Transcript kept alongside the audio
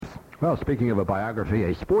Well, speaking of a biography,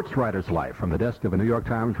 a sports writer's life from the desk of a New York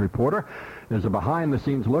Times reporter is a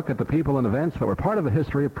behind-the-scenes look at the people and events that were part of the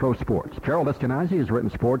history of pro sports. Gerald Eskenazi has written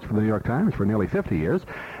sports for the New York Times for nearly 50 years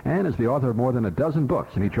and is the author of more than a dozen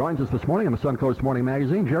books. And he joins us this morning on the Suncoast Morning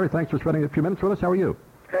Magazine. Jerry, thanks for spending a few minutes with us. How are you?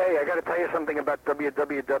 Hey, I got to tell you something about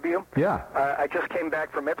WWW. Yeah. I just came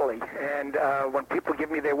back from Italy, and when people give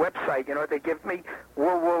me their website, you know what they give me?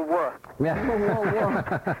 Whoa. Yeah.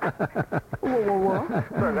 Whoa.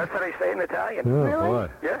 So that's what I say in Italian. Oh, Really? boy.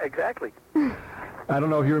 Yeah, exactly. I don't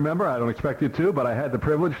know if you remember. I don't expect you to, but I had the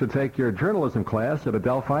privilege to take your journalism class at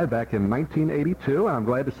Adelphi back in 1982, and I'm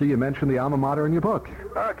glad to see you mention the alma mater in your book.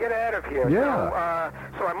 Get out of here. Yeah.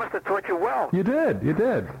 So I must have taught you well. You did.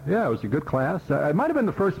 Yeah, it was a good class. It might have been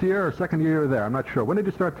the first year or second year you were there. I'm not sure. When did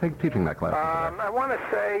you start teaching that class? I want to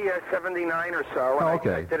say 79 or so. And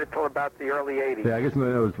okay. I did it till about the early 80s. Yeah, I guess it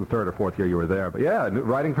was the third or fourth year you were there. But yeah,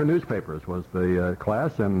 writing for newspapers was the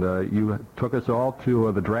class, and you took us all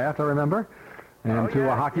to the draft, I remember. And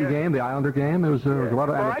to a hockey game, the Islander game. It was a lot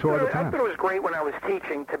of I tour at the time. I thought it was great when I was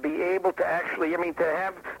teaching to be able to actually, to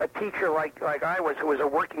have a teacher like I was, who was a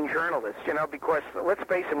working journalist, because let's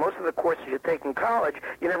face it, most of the courses you take in college,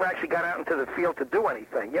 you never actually got out into the field to do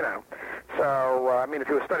anything, So, if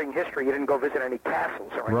you were studying history, you didn't go visit any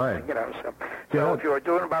castles or anything, Right. So if you were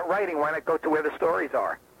doing about writing, why not go to where the stories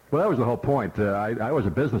are? Well, that was the whole point. I was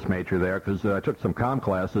a business major there because I took some comm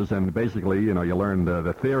classes, and basically, you learned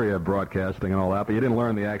the theory of broadcasting and all that, but you didn't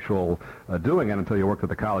learn the actual doing it until you worked at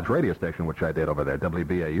the college radio station, which I did over there,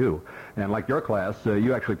 WBAU. And like your class,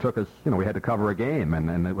 you actually took us, we had to cover a game,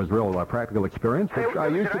 and it was real practical experience, which I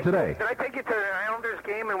used it today. Did I take you to an Islanders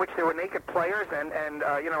game in which there were naked players, and in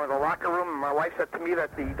the locker room, and my wife said to me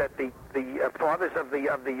that the fathers of the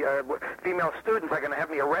female students are going to have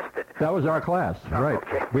me arrested? That was our class, right.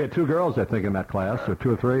 Okay. We had two girls, I think, in that class, or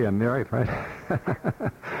two or three, and right.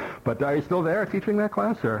 But are you still there teaching that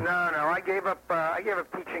class, or? No, I gave up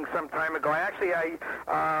teaching some time ago.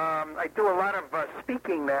 I do a lot of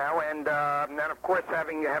speaking now, and of course,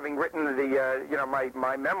 having written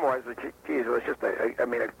my memoirs, which geez, it was just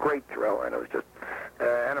a great thrill, and it was just.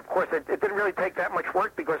 And of course, it didn't really take that much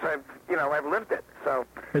work because I've lived it. So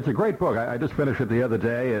it's a great book. I just finished it the other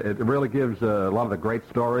day. It really gives a lot of the great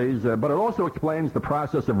stories, but it also explains the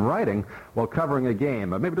process of writing while covering a game.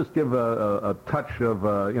 Maybe just give a touch of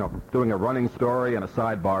doing a running story and a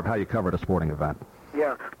sidebar of how you covered a sporting event.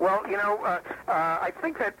 Yeah. Well, I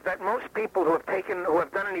think that most people who have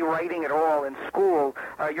done any writing at all in school,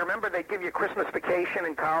 you remember they give you Christmas vacation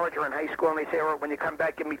in college or in high school, and they say, "Oh, when you come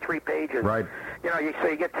back, give me 3 pages." Right. So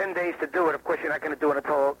you get 10 days to do it. Of course, you're not going to do it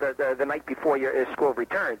until the night before your school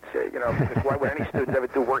returns. Because why would any student ever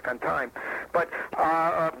do work on time? But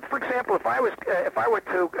for example, if I were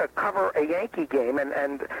to cover a Yankee game,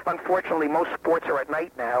 and unfortunately most sports are at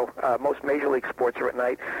night now, most Major League sports are at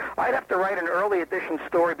night, I'd have to write an early edition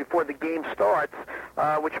story before the game starts,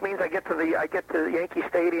 which means I get to the Yankee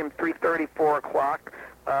Stadium 3:30, 4 o'clock.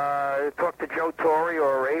 Talk to Joe Torre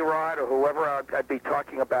or A-Rod or whoever I'd be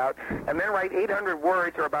talking about, and then write 800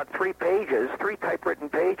 words or about 3 typewritten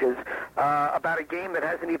pages, about a game that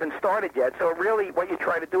hasn't even started yet. So really what you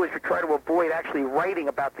try to do is you try to avoid actually writing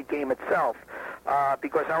about the game itself,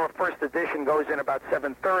 because our first edition goes in about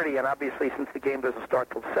 7:30, and obviously since the game doesn't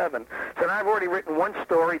start till 7. So now I've already written 1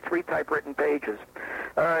 story, 3 typewritten pages.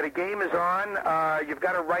 The game is on. You've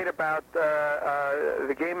got to write about,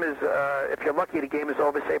 the game is, if you're lucky, the game is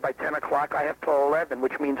over, say, by 10 o'clock. I have till 11,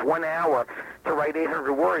 which means 1 hour to write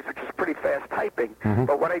 800 words, which is pretty fast typing. Mm-hmm.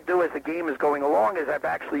 But what I do as the game is going along is I've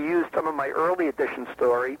actually used some of my early edition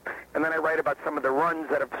story, and then I write about some of the runs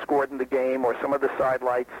that have scored in the game or some of the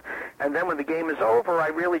sidelights. And then when the game is over, I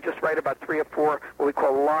really just write about 3 or 4 what we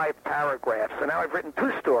call live paragraphs. So now I've written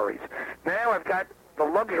 2 stories. Now I've got the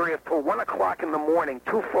luxury of till 1 o'clock in the morning,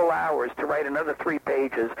 2 full hours to write another 3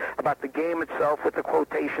 pages about the game itself with the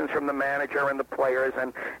quotations from the manager and the players,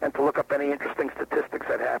 and to look up any interesting statistics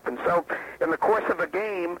that happen. So in the course of a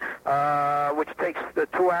game, which takes the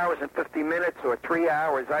 2 hours and 50 minutes or 3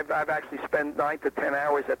 hours, I've actually spent 9 to 10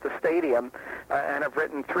 hours at the stadium, and I've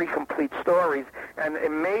written 3 complete stories, and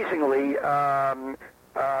amazingly,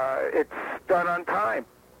 it's done on time.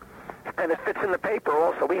 And it fits in the paper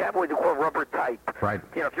also. We have what we call rubber type. Right.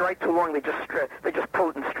 If you write too long, they just pull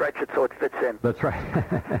it and stretch it so it fits in. That's right.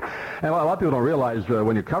 And a lot of people don't realize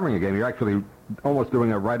when you're covering a game, you're actually almost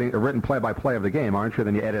doing a written play-by-play of the game, aren't you?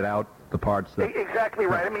 Then you edit out the parts that... Exactly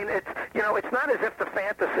right. It's not as if the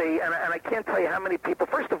fantasy, and I can't tell you how many people,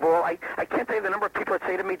 first of all, I can't tell you the number of people that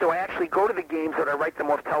say to me, do I actually go to the games or do I write them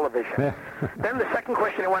off television? Yeah. Then the second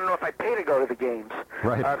question, they want to know if I pay to go to the games.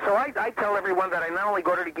 Right. So I tell everyone that I not only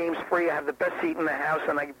go to the games free, I have the best seat in the house,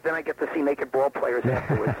 and then I get to see naked ball players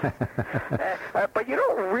afterwards. But you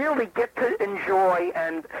don't really get to enjoy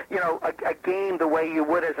a game the way you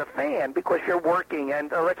would as a fan because you're working.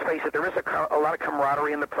 And let's face it, there is a lot of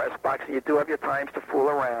camaraderie in the press box, and you do have your times to fool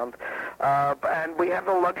around. And we have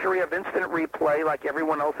the luxury of instant replay like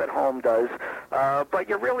everyone else at home does. But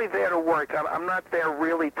you're really there to work. I'm not there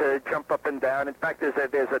really to jump up and down. In fact,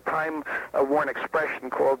 there's a time-worn expression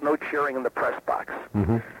called no cheering in the press box.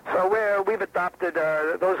 Mm-hmm. So we've adopted,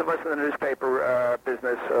 those of us in the newspaper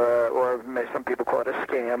business, or some people call it a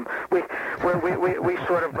scam, we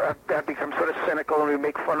sort of have become sort of cynical, and we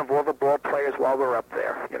make fun of all the ball players while we're up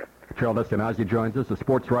there. Gerald Eskenazi joins us. A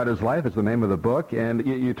Sports Writer's Life is the name of the book, and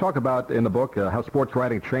you talk about in the book how sports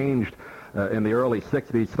writing changed in the early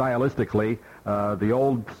 60s stylistically. The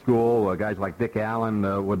old school guys like Dick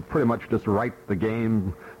Allen would pretty much just write the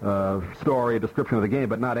game story, description of the game,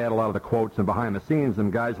 but not add a lot of the quotes and behind the scenes,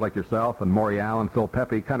 and guys like yourself and Maury Allen, Phil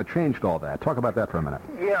Pepe kind of changed all that. Talk about that for a minute.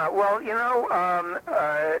 Yeah, well,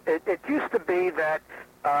 it used to be that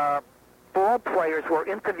ball players were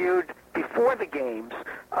interviewed before the games,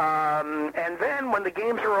 and then when the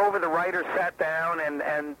games were over, the writers sat down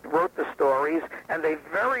and wrote the stories, and they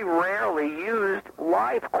very rarely used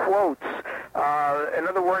live quotes. In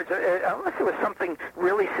other words, unless it was something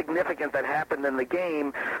really significant that happened in the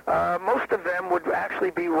game, most of them would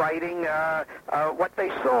actually be writing what they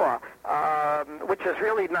saw, which is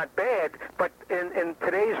really not bad, but in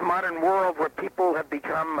today's modern world where people have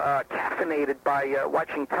become caffeinated by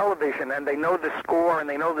watching television, and they know the score, and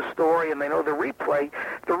they know the story, and they know the replay,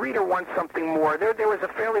 the reader wants something more. There was a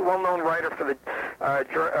fairly well-known writer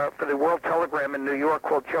for the World Telegram in New York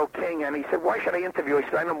called Joe King, and he said, "Why should I interview?" He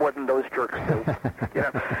said, "I know more than those jerks do."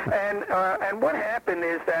 And what happened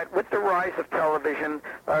is that with the rise of television,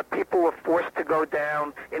 people were forced to go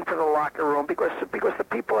down into the locker room because the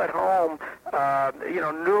people at home,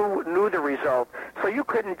 knew the result. So you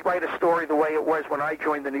couldn't write a story the way it was when I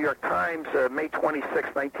joined the New York Times, May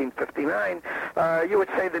 26, 1959. You would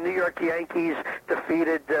say the New York Yankees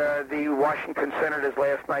defeated the Washington Senators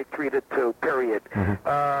last night 3-2. Period.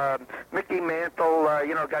 Mm-hmm. Mickey Mantle,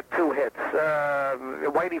 got 2 hits.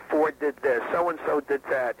 Whitey Ford did this. So and so did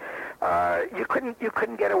that. You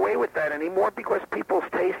couldn't get away with that anymore because people's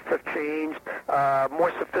tastes have changed.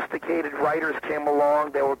 More sophisticated writers came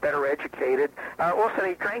along. They were better educated. Also,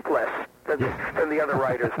 they drank less than the other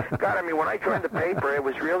writers. God, I mean, when I joined the paper, it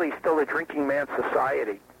was really still a drinking man's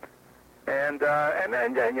society. And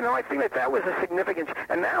I think that was a significant.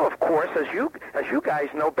 And now, of course, as you guys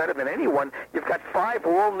know better than anyone, you've got 5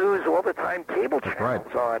 all news all the time cable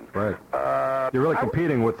channels on. Right. You're really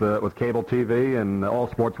competing with cable TV and all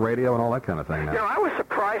sports radio and all that kind of thing now. I was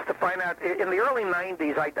surprised to find out in the early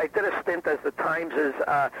 90s. I did a stint as the Times'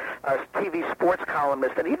 TV sports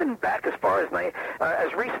columnist, and even back as far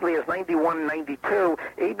as recently as 91, 92,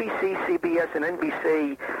 ABC, CBS, and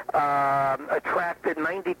NBC attracted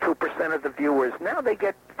 92% of the viewers. Now they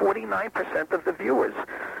get 49% of the viewers.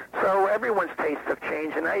 So everyone's tastes have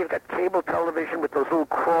changed, and now you've got cable television with those little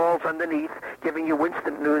crawls underneath giving you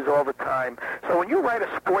instant news all the time. So when you write a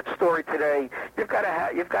sports story today, you've got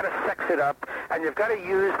to sex it up, and you've got to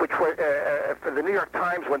use, which for the New York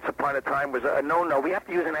Times once upon a time was a no-no. We have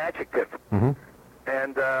to use an adjective. Mm-hmm.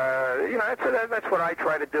 And, that's what I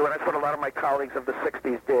try to do, and that's what a lot of my colleagues of the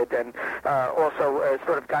 60s did, and also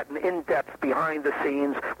sort of gotten in-depth behind the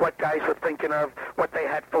scenes, what guys were thinking of, what they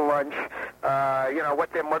had for lunch,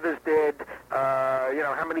 what their mothers did,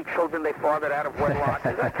 how many children they fathered out of wedlock,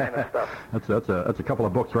 that kind of stuff. That's a couple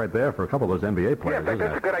of books right there for a couple of those NBA players. Yeah,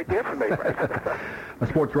 that's a good idea for me. Right? A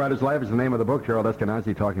Sports Writer's Life is the name of the book. Gerald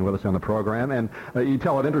Eskenazi talking with us on the program, and you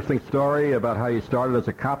tell an interesting story about how you started as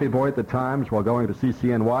a copy boy at the Times while going to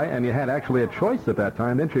CCNY, and you had actually a choice at that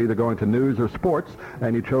time, didn't you, either going to news or sports,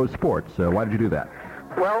 and you chose sports. Why did you do that?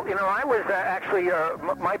 Well, I was actually,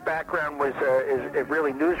 my background was is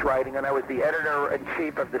really news writing, and I was the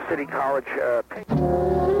editor-in-chief of the City College paper.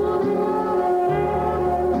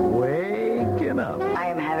 Waking up. I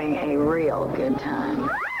am having a real good time.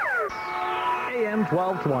 AM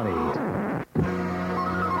 1220.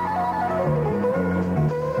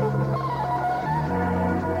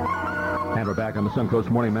 And we're back back on the Suncoast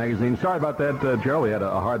Morning Magazine. Sorry about that, Gerald. We had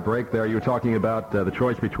a hard break there. You were talking about the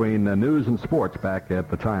choice between news and sports back at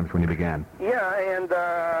the Times when you began. Yeah, and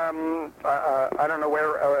I don't know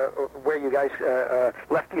where you guys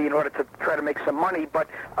left me in order to try to make some money, but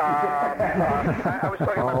I was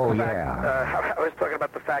talking about I was talking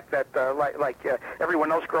about the fact that like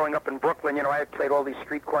everyone else growing up in Brooklyn, I had played all these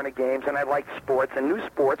street corner games, and I liked sports and news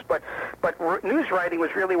sports, but news writing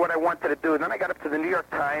was really what I wanted to do. And then I got up to the New York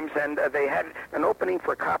Times, and they had an opening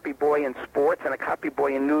for a copy boy in sports and a copy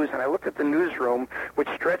boy in news, and I looked at the newsroom, which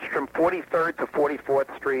stretched from 43rd to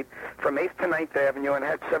 44th Street, from 8th to 9th Avenue, and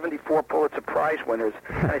had 74 Pulitzer Prize winners.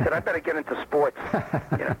 And I said, I better get into sports.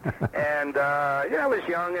 And I was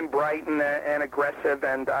young and bright and aggressive,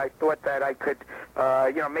 and I thought that I could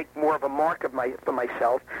make more of a mark for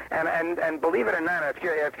myself. And believe it or not,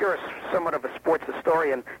 if you're somewhat of a sports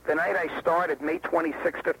historian, the night I started, May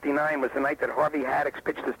 26, 59, was the night that Harvey Haddix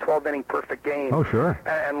pitched his 12-inning perfect game. Oh, sure.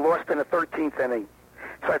 And lost in the 13th inning.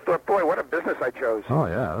 So I thought, boy, what a business I chose. Oh,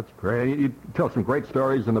 yeah, that's great. You tell some great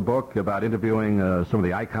stories in the book about interviewing some of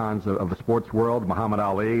the icons of the sports world, Muhammad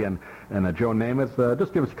Ali and Joe Namath.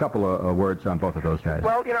 Just give us a couple of words on both of those guys.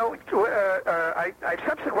 Well, I've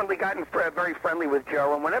subsequently gotten very friendly with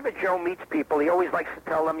Joe, and whenever Joe meets people, he always likes to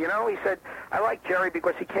tell them, he said, I like Jerry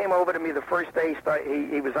because he came over to me the first day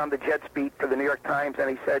he was on the Jets beat for the New York Times, and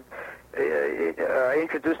he said, I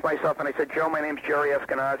introduced myself, and I said, Joe, my name's Jerry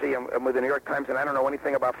Eskenazi. I'm with the New York Times, and I don't know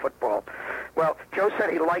anything about football. Well, Joe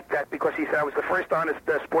said he liked that because he said I was the first honest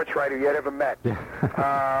sports writer he had ever met.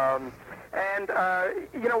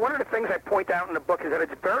 One of the things I point out in the book is that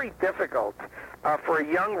it's very difficult for a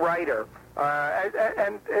young writer,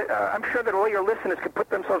 I'm sure that all your listeners could put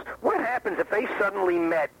themselves, what happens if they suddenly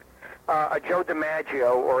met a Joe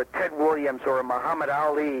DiMaggio or a Ted Williams or a Muhammad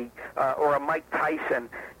Ali or a Mike Tyson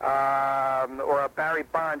or a Barry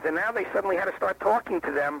Bonds, and now they suddenly had to start talking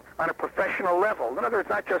to them on a professional level. In other words,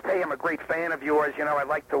 not just, hey, I'm a great fan of yours, I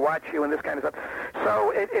like to watch you and this kind of stuff.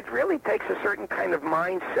 So it really takes a certain kind of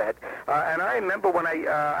mindset. And I remember when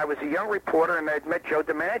I was a young reporter and I'd met Joe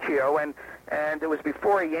DiMaggio, and it was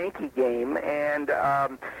before a Yankee game, and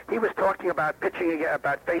he was talking about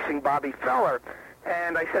about facing Bobby Feller.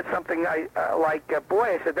 And I said something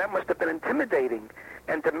boy, I said, that must have been intimidating.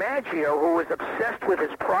 And DiMaggio, who was obsessed with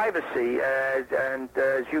his privacy,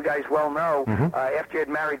 as you guys well know, after he had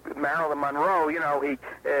married Marilyn Monroe, he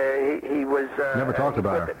was... Never talked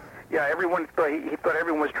about her. Yeah, everyone thought, he thought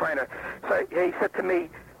everyone was trying to... So he said to me,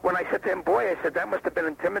 when I said to him, boy, I said, that must have been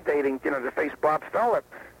intimidating, to face Bob Feller.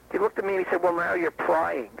 He looked at me and he said, well, now you're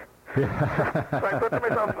prying. So I thought to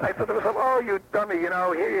myself, oh, you dummy,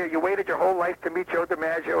 here you waited your whole life to meet Joe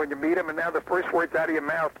DiMaggio, and you meet him, and now the first words out of your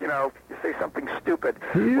mouth, you say something stupid.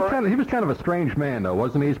 He was kind of a strange man, though,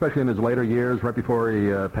 wasn't he? Especially in his later years, right before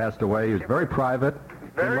he passed away. He was very private.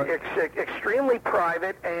 Extremely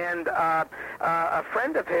private, and a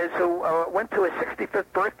friend of his who went to his 65th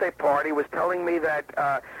birthday party was telling me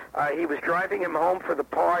that he was driving him home for the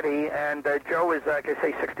party, and Joe was, like I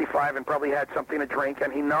say, 65 and probably had something to drink,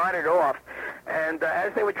 and he nodded off. And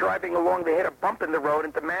as they were driving along, they hit a bump in the road,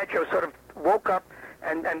 and DiMaggio sort of woke up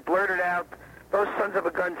and blurted out, "Those sons of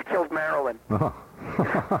a guns killed Marilyn." Oh.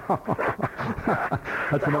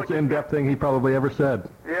 That's the most in-depth thing he probably ever said.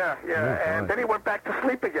 Yeah, and then he went back to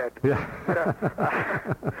sleep again. Yeah.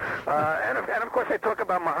 And of course I talk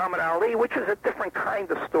about Muhammad Ali, which is a different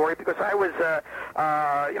kind of story, because I was,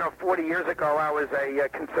 40 years ago, I was a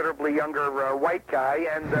considerably younger white guy,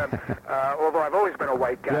 and although I've always been a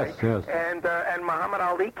white guy. Yes. And Muhammad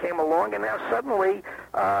Ali came along, and now suddenly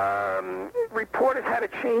reporters had to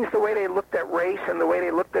change the way they looked at race and the way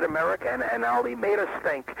they looked at America, and Ali made us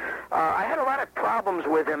think. I had a lot of problems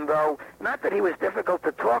with him, though. Not that he was difficult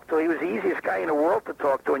to talk to. He was the easiest guy in the world to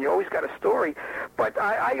talk to, and you always got a story. But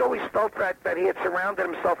I always felt that he had surrounded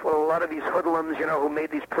himself with a lot of these hoodlums, who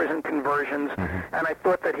made these prison conversions, and I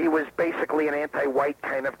thought that he was basically an anti-white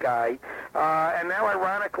kind of guy. And now,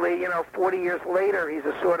 ironically, 40 years later, he's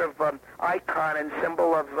a sort of icon and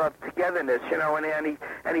symbol of togetherness,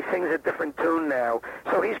 and he sings a different tune now.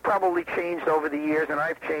 So he's probably changed over the years, and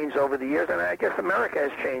I've changed over the years, and I guess America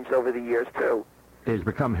has changed over the years, too. He's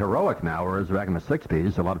become heroic now, whereas back in the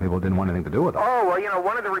 60s, a lot of people didn't want anything to do with him. Oh, well,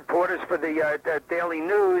 one of the reporters for the Daily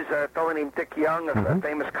News, a fellow named Dick Young, a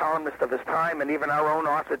famous columnist of his time, and even our own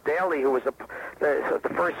Arthur Daly, who was the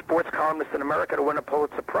first sports columnist in America to win a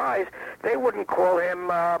Pulitzer Prize, they wouldn't call him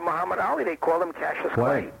Muhammad Ali. They called him Cassius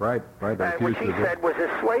Clay. Right. Which he said was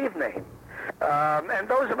his slave name. And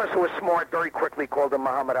those of us who were smart very quickly called him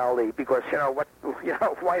Muhammad Ali because,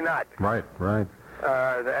 why not? Right.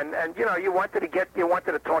 And you wanted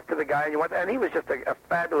to talk to the guy, and he was just a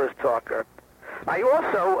fabulous talker. I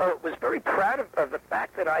also was very proud of the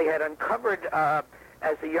fact that I had uncovered,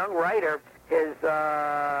 as a young writer, his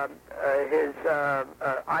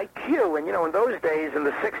IQ. And, in those days, in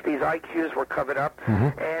the 60s, IQs were covered up.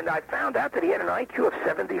 And I found out that he had an IQ of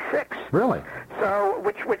 76. Really? So,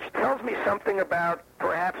 which tells me something about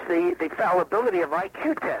perhaps the fallibility of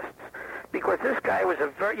IQ tests. Because this guy was a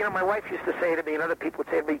very, my wife used to say to me, and other people would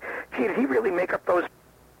say to me, gee, did he really make up those?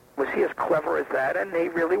 Was he as clever as that? And he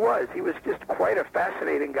really was. He was just quite a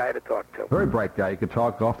fascinating guy to talk to. Very bright guy. He could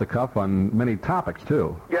talk off the cuff on many topics,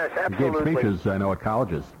 too. Yes, absolutely. He gave speeches, I know, at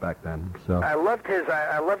colleges back then. So I loved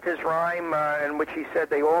his rhyme in which he said,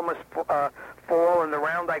 they all must fall in the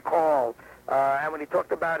round I call. And when he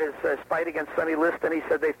talked about his fight against Sonny Liston, he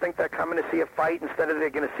said they think they're coming to see a fight instead of they're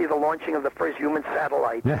going to see the launching of the first human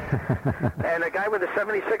satellite. And a guy with a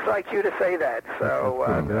 76 IQ to say that. So,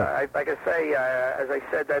 like I say, as I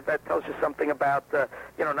said, that tells you something about,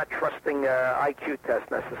 not trusting IQ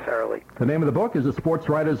tests necessarily. The name of the book is A Sports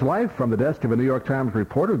Writer's Life, from the desk of a New York Times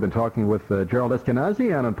reporter. We've been talking with Gerald Eskenazi,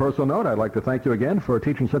 and on a personal note, I'd like to thank you again for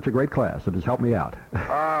teaching such a great class. It has helped me out.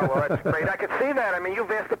 Oh, well, that's great. I could see that. I mean,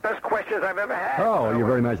 you've asked the best questions I've ever had. Oh, you're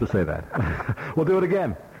very nice to say that. We'll do it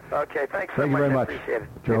again. Okay, thanks so much. Thank you very much. I appreciate it.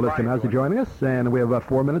 Gerald Eskenazi joining us, and we have about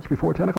 4 minutes before 10 o'clock.